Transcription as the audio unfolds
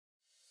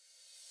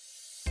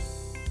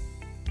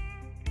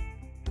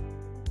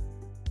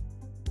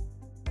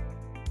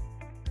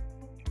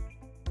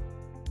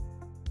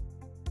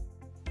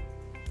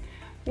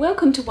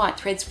Welcome to White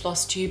Threads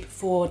FlossTube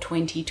for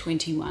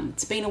 2021.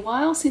 It's been a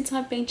while since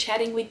I've been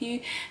chatting with you.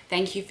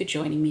 Thank you for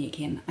joining me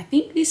again. I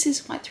think this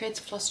is White Threads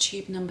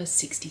FlossTube number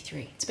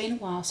 63. It's been a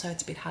while, so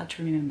it's a bit hard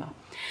to remember.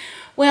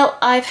 Well,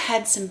 I've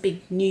had some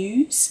big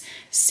news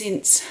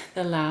since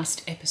the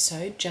last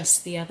episode.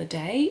 Just the other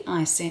day,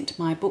 I sent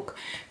my book,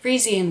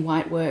 Frisian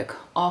Whitework,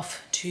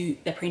 off to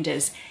the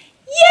printers.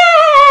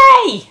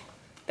 Yay!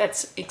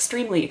 That's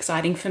extremely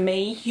exciting for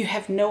me. You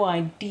have no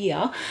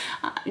idea.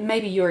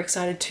 Maybe you're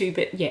excited too,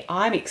 but yeah,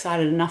 I'm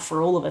excited enough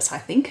for all of us, I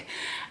think.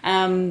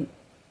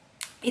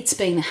 It's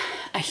been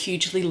a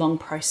hugely long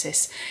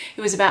process.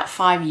 It was about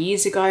 5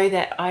 years ago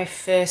that I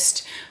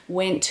first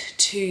went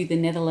to the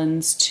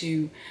Netherlands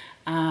to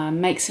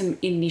make some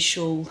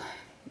initial,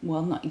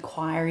 well, not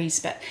inquiries,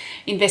 but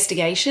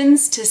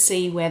investigations to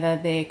see whether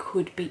there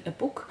could be a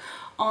book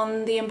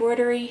on the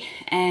embroidery.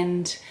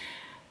 And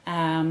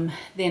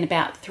then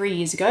about 3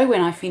 years ago, when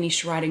I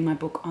finished writing my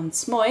book on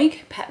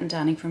Smoig, pattern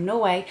darning from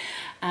Norway,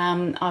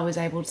 I was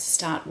able to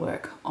start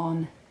work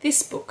on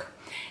this book.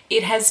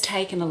 It has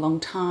taken a long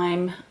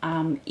time.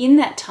 In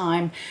that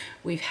time,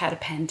 we've had a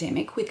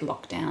pandemic with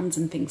lockdowns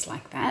and things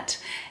like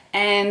that.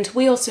 And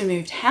we also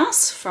moved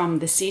house from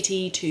the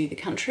city to the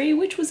country,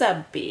 which was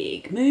a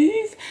big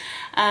move.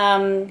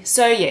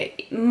 So yeah,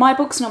 my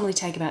books normally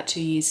take about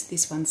 2 years.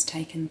 This one's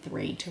taken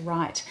 3 to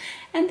write,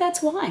 and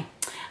that's why.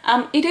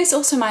 It is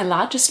also my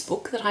largest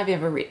book that I've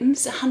ever written.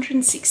 It's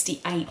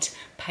 168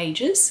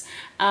 pages.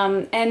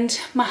 And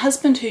my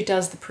husband, who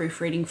does the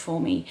proofreading for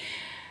me,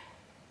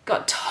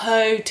 got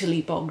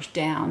totally bogged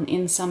down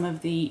in some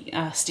of the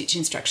stitch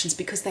instructions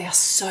because they are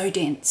so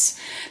dense.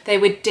 They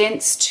were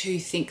dense to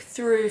think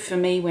through for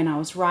me when I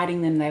was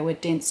writing them. They were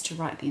dense to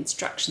write the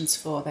instructions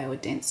for. They were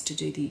dense to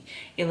do the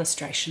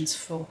illustrations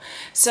for.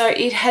 So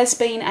it has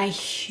been a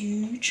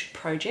huge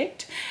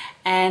project,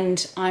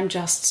 and I'm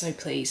just so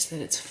pleased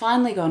that it's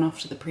finally gone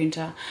off to the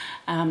printer.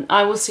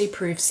 I will see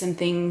proofs and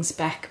things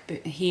back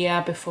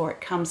here before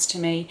it comes to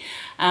me,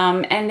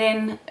 and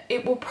then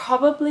it will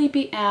probably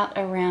be out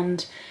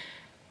around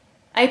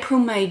April,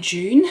 May,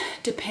 June,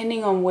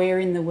 depending on where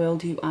in the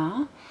world you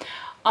are.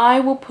 I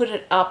will put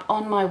it up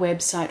on my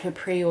website for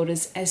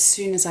pre-orders as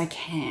soon as I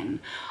can.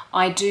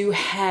 I do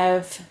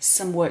have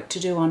some work to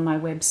do on my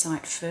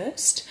website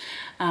first,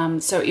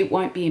 so it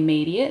won't be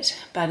immediate,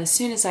 but as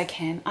soon as I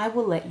can, I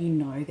will let you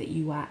know that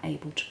you are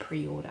able to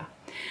pre-order.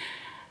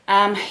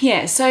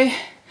 Yeah, so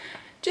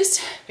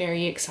just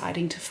very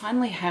exciting to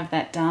finally have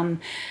that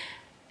done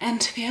and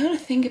to be able to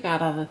think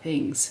about other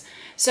things.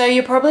 So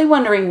you're probably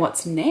wondering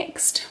what's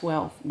next.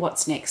 Well,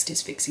 what's next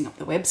is fixing up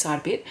the website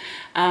a bit.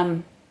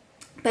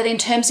 But in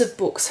terms of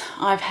books,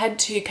 I've had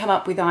to come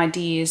up with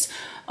ideas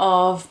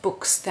of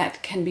books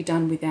that can be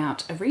done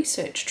without a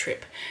research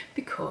trip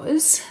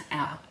because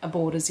our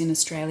borders in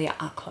Australia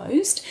are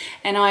closed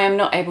and I am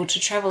not able to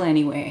travel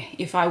anywhere.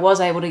 If I was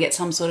able to get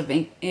some sort of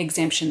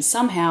exemption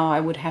somehow, I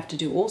would have to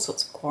do all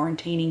sorts of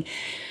quarantining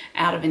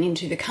out of and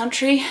into the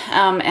country,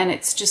 and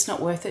it's just not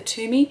worth it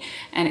to me,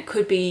 and it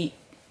could be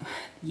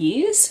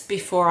years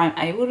before I'm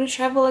able to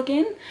travel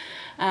again.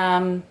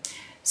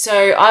 So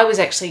I was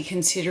actually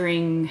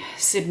considering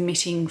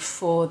submitting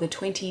for the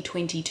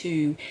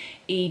 2022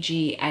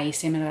 EGA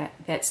seminar,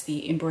 that's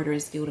the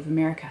Embroiderers Guild of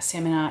America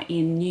seminar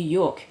in New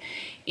York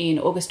in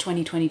August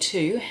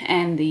 2022,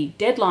 and the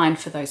deadline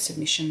for those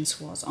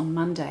submissions was on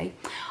Monday.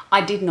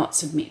 I did not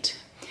submit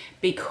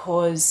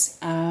because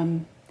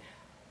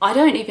I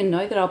don't even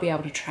know that I'll be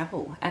able to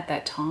travel at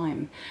that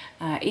time.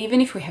 Even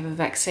if we have a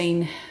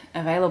vaccine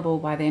available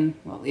by then,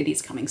 well, it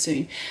is coming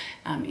soon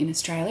in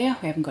Australia.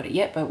 We haven't got it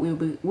yet, but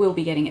we'll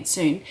be getting it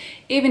soon.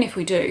 Even if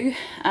we do,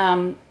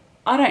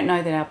 I don't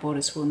know that our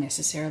borders will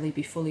necessarily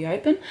be fully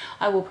open.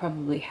 I will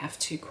probably have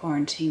to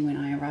quarantine when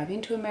I arrive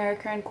into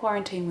America and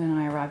quarantine when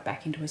I arrive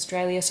back into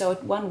Australia. So a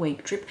 1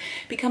 week trip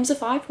becomes a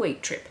 5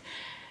 week trip,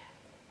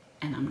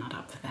 and I'm not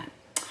up for that.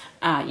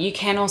 You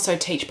can also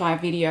teach by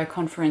video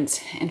conference,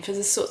 and for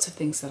the sorts of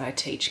things that I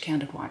teach,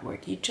 counted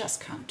whitework, you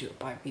just can't do it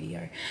by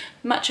video.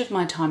 Much of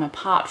my time,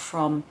 apart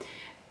from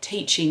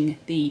teaching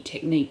the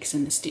techniques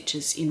and the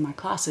stitches in my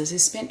classes,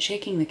 is spent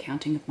checking the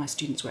counting of my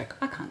students' work.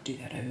 I can't do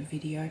that over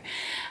video.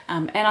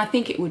 And I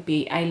think it would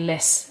be a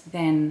less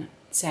than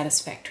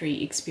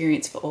satisfactory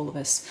experience for all of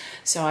us.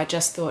 So I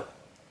just thought,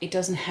 it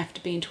doesn't have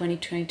to be in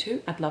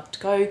 2022. I'd love to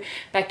go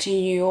back to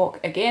New York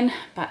again,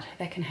 but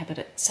that can happen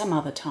at some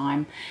other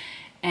time.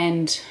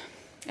 And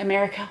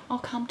America, I'll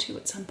come to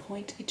at some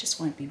point. It just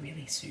won't be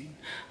really soon.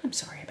 I'm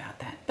sorry about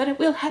that, but it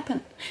will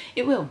happen.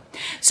 It will.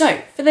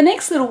 So for the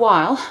next little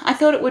while, I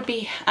thought it would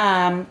be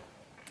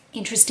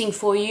interesting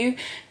for me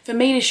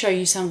to show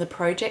you some of the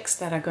projects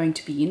that are going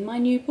to be in my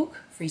new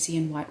book,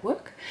 Frisian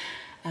Whitework.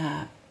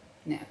 Now,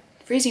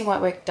 Frisian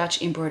Whitework,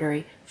 Dutch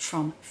Embroidery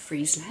from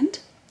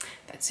Friesland.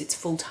 That's its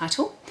full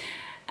title.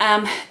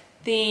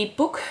 The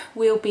book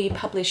will be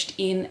published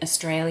in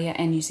Australia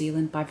and New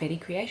Zealand by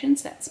Yvette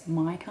Creations. That's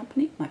my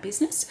company, my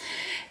business.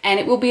 And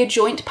it will be a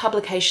joint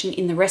publication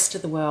in the rest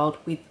of the world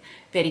with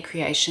Yvette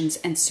Creations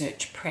and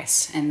Search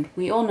Press. And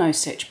we all know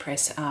Search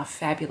Press are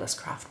fabulous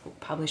craft book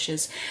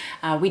publishers.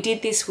 We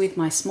did this with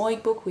my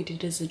Smoig book. We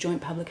did it as a joint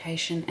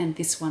publication, and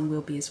this one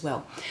will be as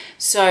well.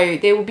 So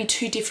there will be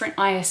 2 different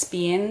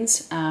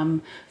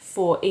ISBNs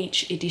for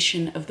each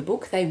edition of the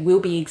book. They will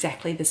be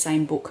exactly the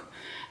same book.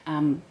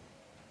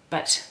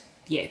 But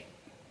yeah,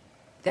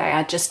 they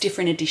are just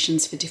different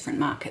editions for different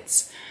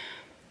markets.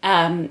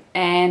 And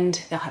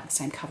they'll have the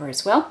same cover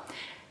as well.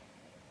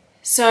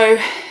 So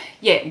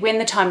yeah, when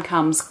the time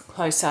comes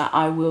closer,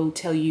 I will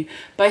tell you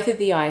both of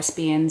the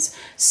ISBNs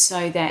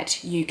so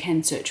that you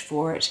can search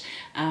for it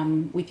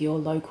with your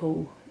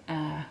local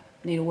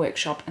needle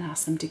workshop and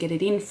ask them to get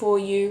it in for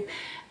you,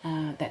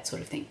 that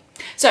sort of thing.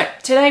 So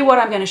today what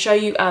I'm going to show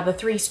you are the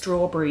 3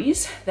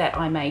 strawberries that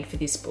I made for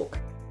this book.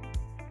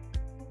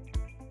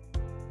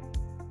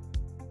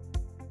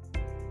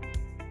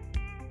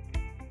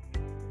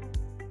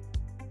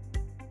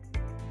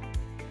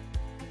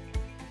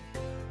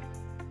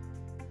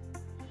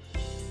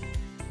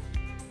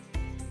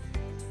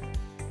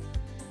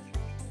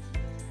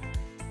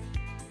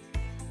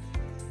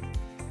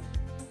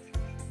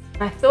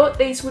 I thought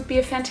these would be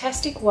a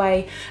fantastic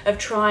way of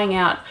trying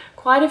out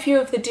quite a few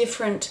of the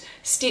different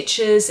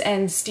stitches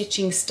and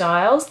stitching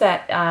styles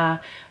that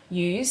are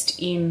used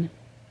in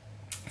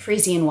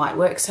Frisian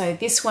Whitework. So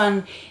this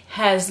one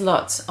has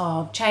lots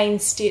of chain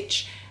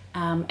stitch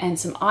and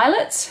some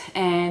eyelets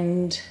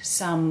and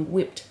some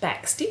whipped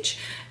back stitch,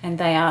 and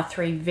they are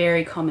 3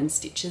 very common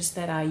stitches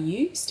that are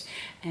used.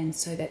 And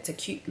so that's a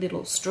cute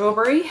little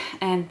strawberry.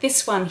 And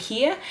this one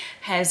here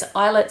has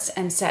eyelets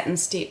and satin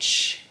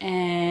stitch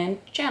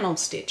and channel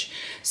stitch.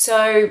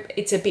 So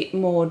it's a bit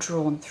more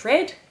drawn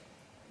thread,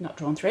 not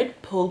drawn thread,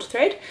 pulled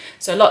thread.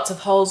 So lots of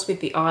holes with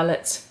the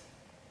eyelets.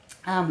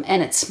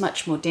 And it's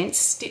much more dense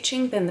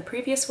stitching than the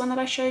previous one that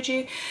I showed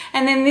you.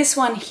 And then this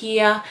one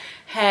here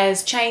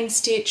has chain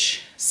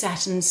stitch,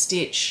 satin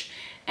stitch,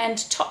 and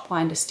top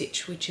winder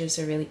stitch, which is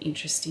a really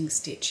interesting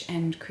stitch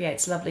and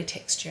creates lovely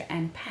texture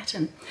and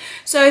pattern.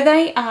 So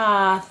they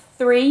are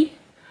 3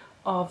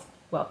 of,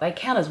 well, they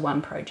count as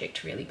one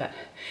project really, but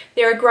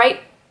they're a great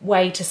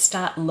way to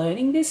start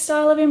learning this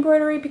style of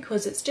embroidery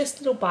because it's just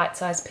little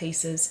bite-sized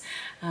pieces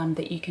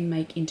that you can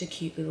make into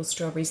cute little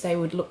strawberries. They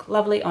would look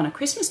lovely on a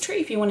Christmas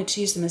tree if you wanted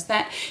to use them as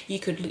that. You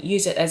could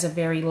use it as a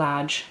very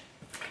large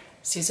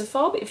scissor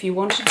fob if you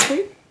wanted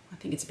to. I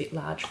think it's a bit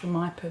large for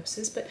my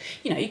purposes, but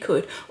you know, you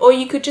could. Or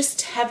you could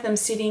just have them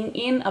sitting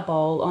in a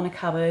bowl on a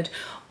cupboard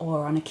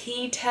or on a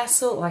key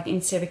tassel, like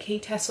instead of a key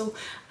tassel.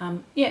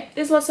 Yeah,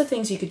 there's lots of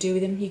things you could do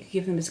with them. You could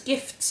give them as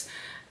gifts.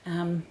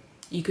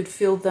 You could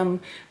fill them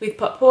with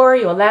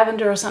potpourri or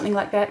lavender or something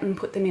like that and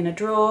put them in a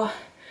drawer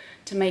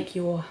to make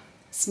your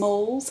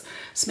smalls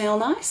smell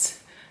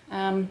nice.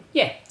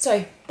 Yeah,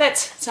 so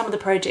that's some of the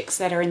projects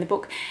that are in the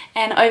book.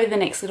 And over the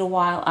next little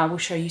while, I will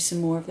show you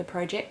some more of the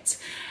projects.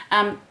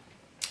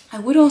 I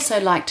would also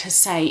like to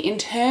say, in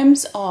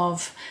terms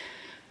of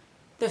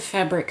the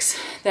fabrics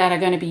that are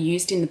going to be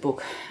used in the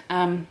book,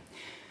 we're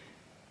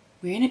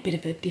in a bit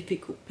of a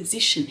difficult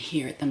position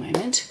here at the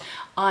moment.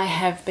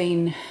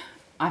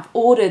 I've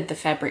ordered the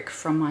fabric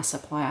from my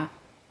supplier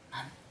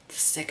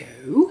months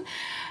ago,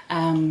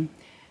 and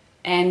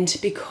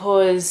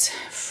because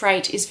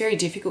freight is very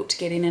difficult to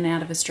get in and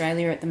out of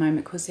Australia at the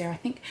moment, because there are, I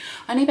think,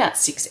 only about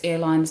 6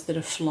 airlines that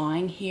are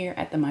flying here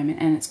at the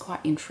moment, and it's quite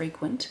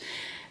infrequent,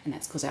 and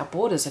that's because our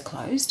borders are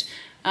closed.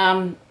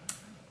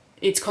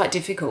 It's quite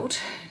difficult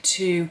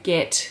to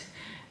get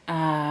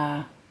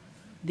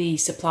the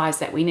supplies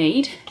that we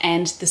need,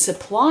 and the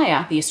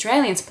supplier, the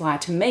Australian supplier,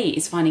 to me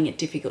is finding it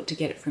difficult to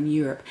get it from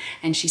Europe.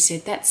 And she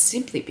said that's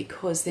simply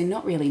because they're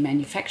not really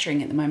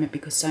manufacturing at the moment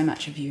because so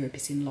much of Europe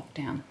is in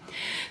lockdown.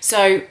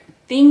 So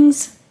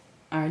things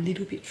are a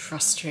little bit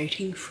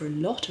frustrating for a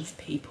lot of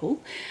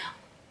people.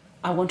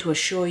 I want to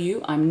assure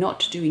you I'm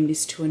not doing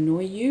this to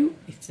annoy you.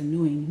 It's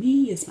annoying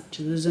me as much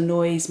as it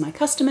annoys my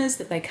customers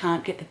that they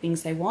can't get the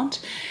things they want.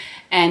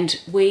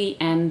 And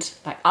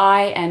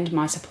I and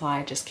my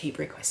supplier just keep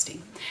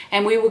requesting.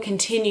 And we will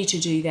continue to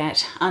do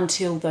that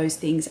until those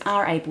things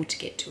are able to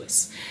get to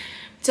us.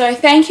 So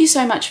thank you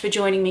so much for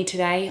joining me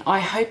today. I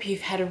hope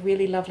you've had a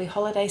really lovely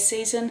holiday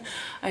season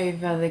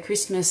over the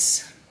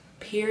Christmas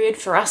period.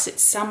 For us,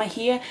 it's summer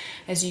here,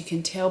 as you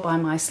can tell by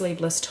my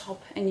sleeveless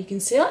top. And you can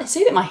see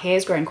that my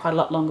hair's grown quite a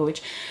lot longer,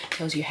 which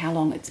tells you how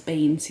long it's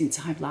been since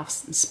I've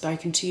last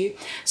spoken to you.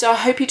 So I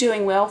hope you're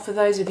doing well. For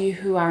those of you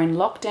who are in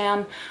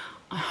lockdown,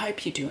 I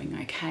hope you're doing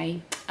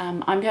okay.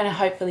 I'm going to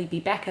hopefully be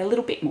back a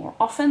little bit more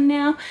often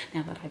now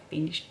that I've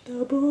finished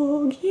the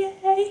book,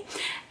 yay!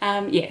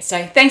 Yeah,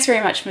 so thanks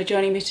very much for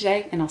joining me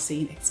today, and I'll see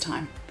you next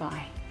time.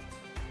 Bye.